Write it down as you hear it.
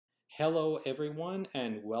Hello everyone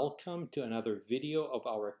and welcome to another video of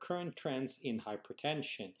our current trends in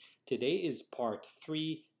hypertension. Today is part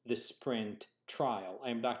 3, the SPRINT trial. I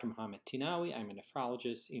am Dr. Mohammed Tinawi. I'm a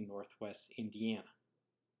nephrologist in Northwest Indiana.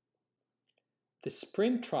 The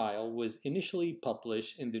SPRINT trial was initially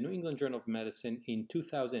published in the New England Journal of Medicine in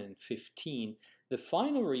 2015. The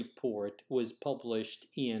final report was published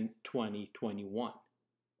in 2021.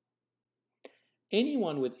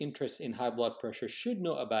 Anyone with interest in high blood pressure should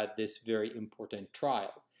know about this very important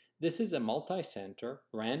trial. This is a multi-center,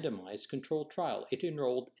 randomized controlled trial. It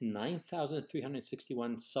enrolled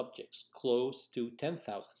 9,361 subjects, close to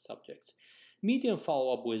 10,000 subjects. Median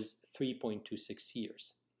follow-up was 3.26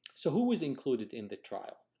 years. So who was included in the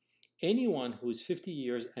trial? Anyone who is 50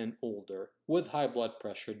 years and older with high blood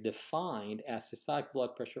pressure defined as systolic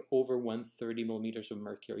blood pressure over 130 millimeters of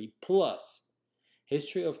mercury plus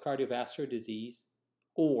history of cardiovascular disease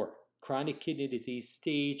or chronic kidney disease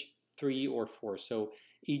stage 3 or 4. So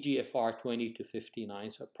eGFR 20 to 59,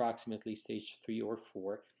 so approximately stage 3 or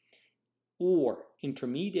 4, or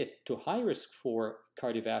intermediate to high risk for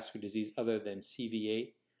cardiovascular disease other than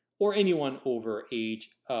CVA, or anyone over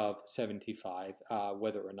age of 75,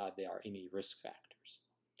 whether or not there are any risk factors.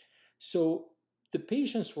 So the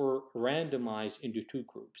patients were randomized into two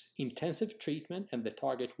groups: intensive treatment, and the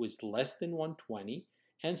target was less than 120,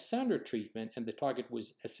 and standard treatment, and the target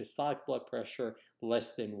was a systolic blood pressure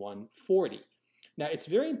less than 140. Now, it's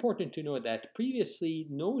very important to know that previously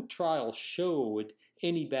no trial showed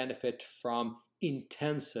any benefit from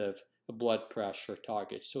intensive blood pressure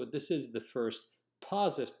targets. So this is the first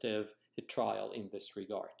positive trial in this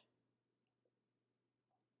regard.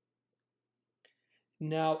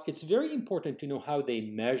 Now, it's very important to know how they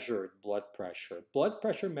measured blood pressure. Blood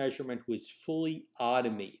pressure measurement was fully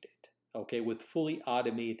automated, okay, with fully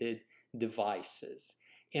automated devices.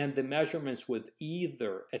 And the measurements were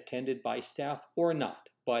either attended by staff or not,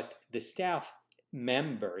 but the staff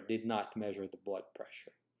member did not measure the blood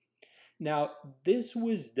pressure. Now, this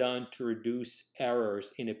was done to reduce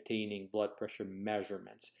errors in obtaining blood pressure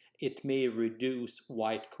measurements. It may reduce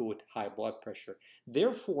white coat high blood pressure.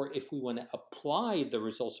 Therefore, if we want to apply the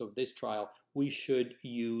results of this trial, we should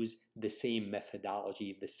use the same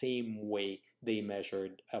methodology, the same way they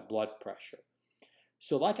measured blood pressure.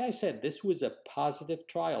 So like I said, this was a positive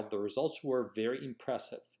trial. The results were very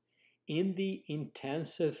impressive. In the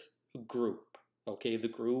intensive group, okay, the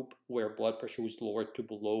group where blood pressure was lowered to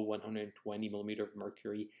below 120 millimeters of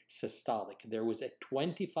mercury systolic, there was a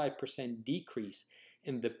 25% decrease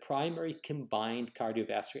in the primary combined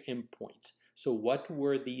cardiovascular endpoints. So what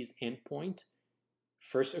were these endpoints?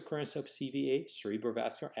 First occurrence of CVA,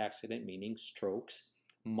 cerebrovascular accident, meaning strokes,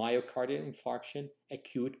 myocardial infarction,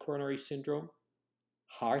 acute coronary syndrome,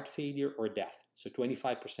 heart failure, or death. So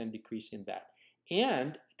 25% decrease in that.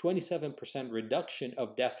 And 27% reduction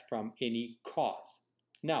of death from any cause.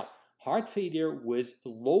 Now, heart failure was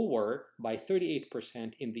lower by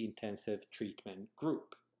 38% in the intensive treatment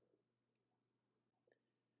group.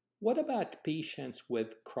 What about patients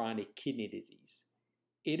with chronic kidney disease?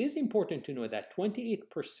 It is important to know that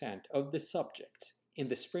 28% of the subjects in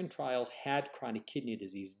the SPRINT trial had chronic kidney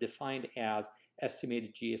disease, defined as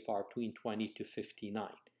estimated GFR between 20 to 59.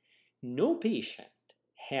 No patient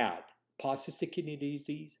had polycystic kidney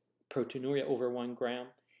disease, proteinuria over 1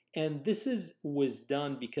 gram, and this was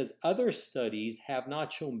done because other studies have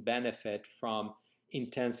not shown benefit from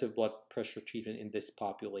intensive blood pressure treatment in this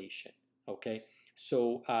population. Okay,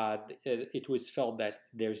 so it was felt that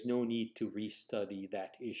there's no need to restudy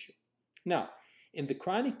that issue. Now, in the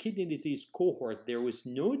chronic kidney disease cohort, there was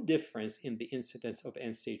no difference in the incidence of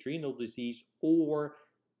end-stage renal disease or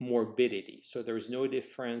morbidity. So there was no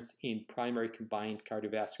difference in primary combined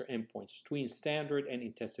cardiovascular endpoints between standard and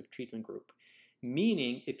intensive treatment group.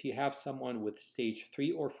 Meaning, if you have someone with stage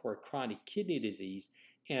 3 or 4 chronic kidney disease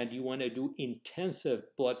and you want to do intensive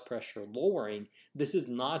blood pressure lowering, this is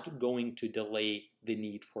not going to delay the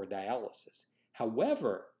need for dialysis.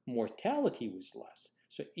 However, mortality was less.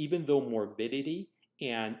 So even though morbidity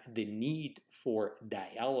and the need for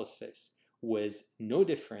dialysis was no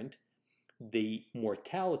different, the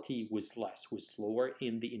mortality was less, was lower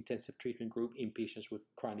in the intensive treatment group in patients with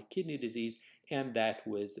chronic kidney disease, and that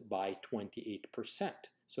was by 28%.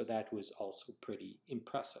 So that was also pretty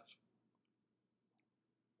impressive.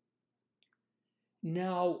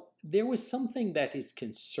 Now, there was something that is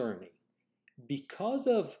concerning. Because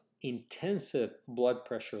of intensive blood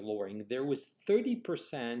pressure lowering, there was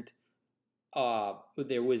 30% or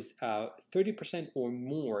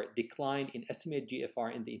more decline in estimated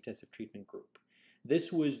GFR in the intensive treatment group.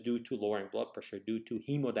 This was due to lowering blood pressure, due to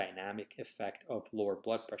hemodynamic effect of lower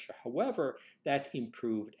blood pressure. However, that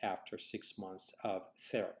improved after 6 months of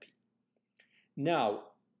therapy. Now,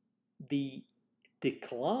 the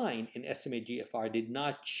decline in SMAGFR did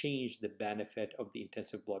not change the benefit of the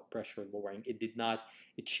intensive blood pressure lowering.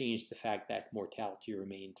 It changed the fact that mortality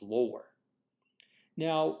remained lower.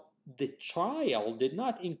 Now, the trial did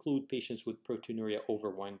not include patients with proteinuria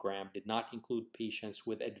over 1 gram, did not include patients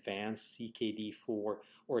with advanced CKD4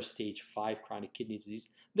 or stage 5 chronic kidney disease.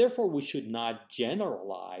 Therefore, we should not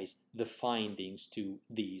generalize the findings to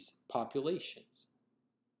these populations.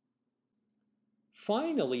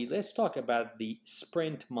 Finally, let's talk about the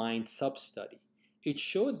SPRINT-MIND sub-study. It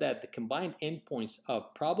showed that the combined endpoints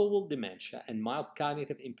of probable dementia and mild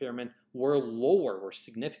cognitive impairment were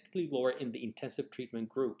significantly lower in the intensive treatment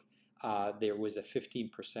group. There was a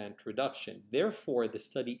 15% reduction. Therefore, the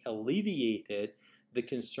study alleviated the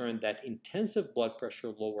concern that intensive blood pressure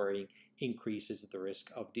lowering increases the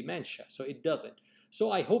risk of dementia. So it doesn't.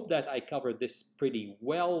 So I hope that I covered this pretty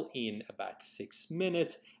well in about 6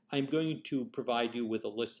 minutes. I'm going to provide you with a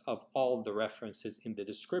list of all the references in the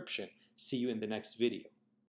description. See you in the next video.